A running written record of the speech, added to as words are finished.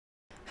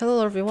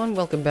Hello everyone,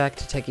 welcome back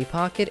to Techie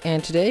Pocket,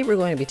 and today we're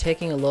going to be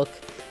taking a look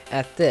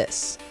at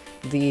this,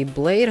 the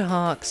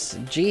Bladehawk's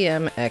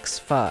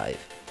GM-X5.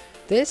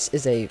 This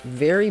is a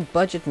very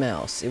budget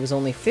mouse. It was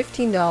only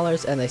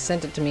 $15 and they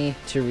sent it to me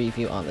to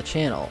review on the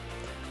channel.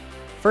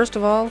 First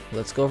of all,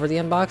 let's go over the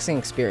unboxing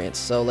experience,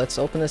 so let's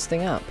open this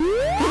thing up.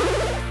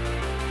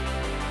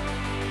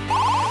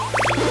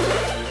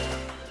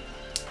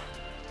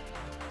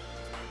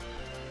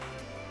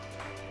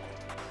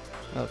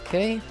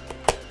 Okay.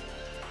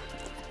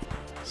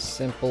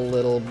 Simple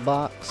little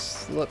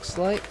box, looks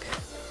like.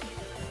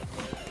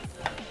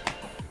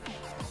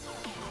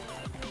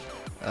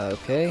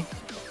 Okay.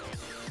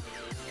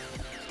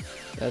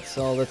 That's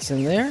all that's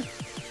in there.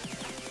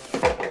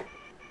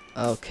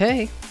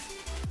 Okay.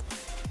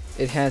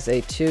 It has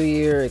a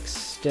 2-year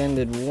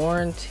extended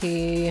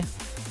warranty.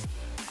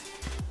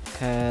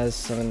 Has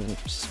some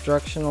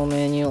instructional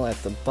manual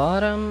at the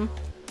bottom.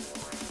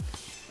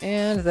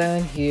 And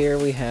then here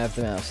we have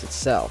the mouse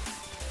itself.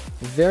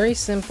 Very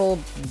simple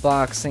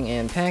boxing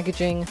and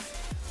packaging,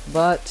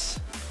 but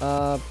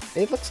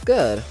it looks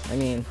good. I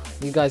mean,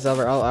 you guys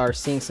are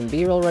seeing some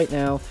B-roll right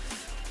now.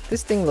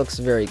 This thing looks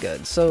very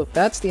good. So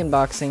that's the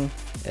unboxing.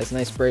 It has a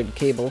nice braided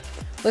cable.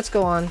 Let's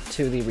go on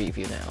to the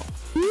review now.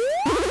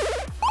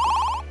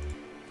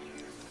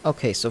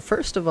 Okay, so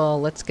first of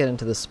all, let's get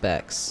into the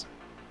specs.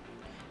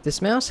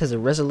 This mouse has a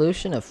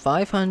resolution of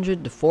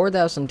 500 to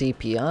 4000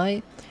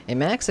 dpi, a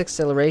max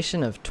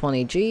acceleration of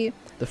 20G,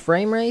 the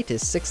frame rate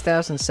is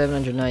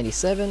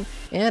 6797,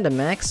 and a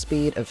max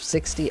speed of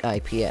 60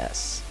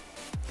 IPS.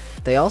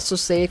 They also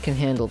say it can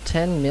handle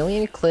 10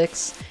 million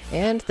clicks,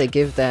 and they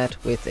give that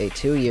with a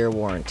 2-year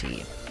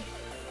warranty.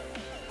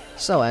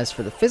 So as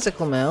for the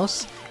physical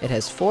mouse, it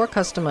has 4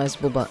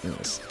 customizable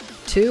buttons,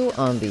 2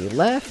 on the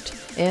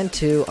left and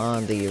 2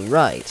 on the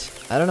right.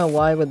 I don't know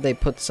why would they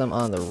put some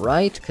on the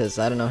right, because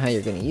I don't know how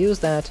you're going to use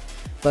that.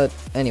 But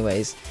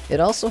anyways, it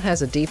also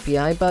has a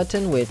DPI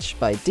button which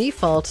by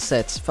default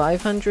sets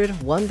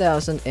 500,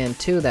 1000, and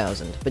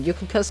 2000, but you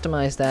can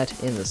customize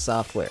that in the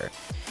software.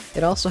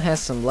 It also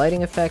has some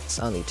lighting effects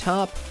on the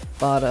top,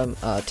 bottom,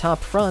 top,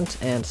 front,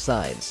 and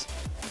sides.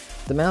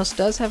 The mouse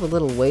does have a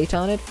little weight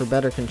on it for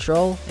better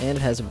control, and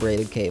it has a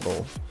braided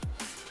cable.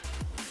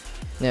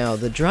 Now,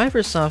 the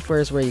driver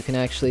software is where you can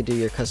actually do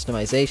your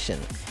customization.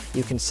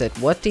 You can set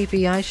what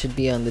DPI should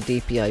be on the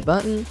DPI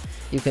button,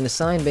 you can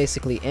assign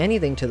basically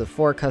anything to the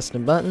 4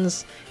 custom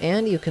buttons,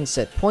 and you can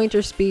set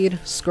pointer speed,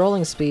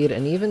 scrolling speed,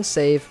 and even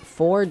save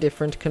 4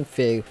 different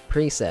config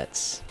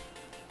presets.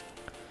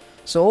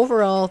 So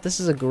overall, this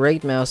is a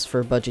great mouse for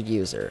a budget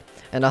user,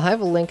 and I'll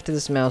have a link to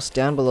this mouse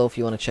down below if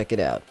you want to check it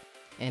out.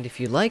 And if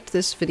you liked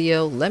this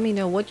video, let me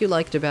know what you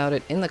liked about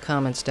it in the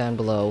comments down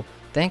below.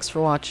 Thanks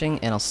for watching,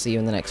 and I'll see you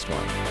in the next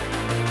one.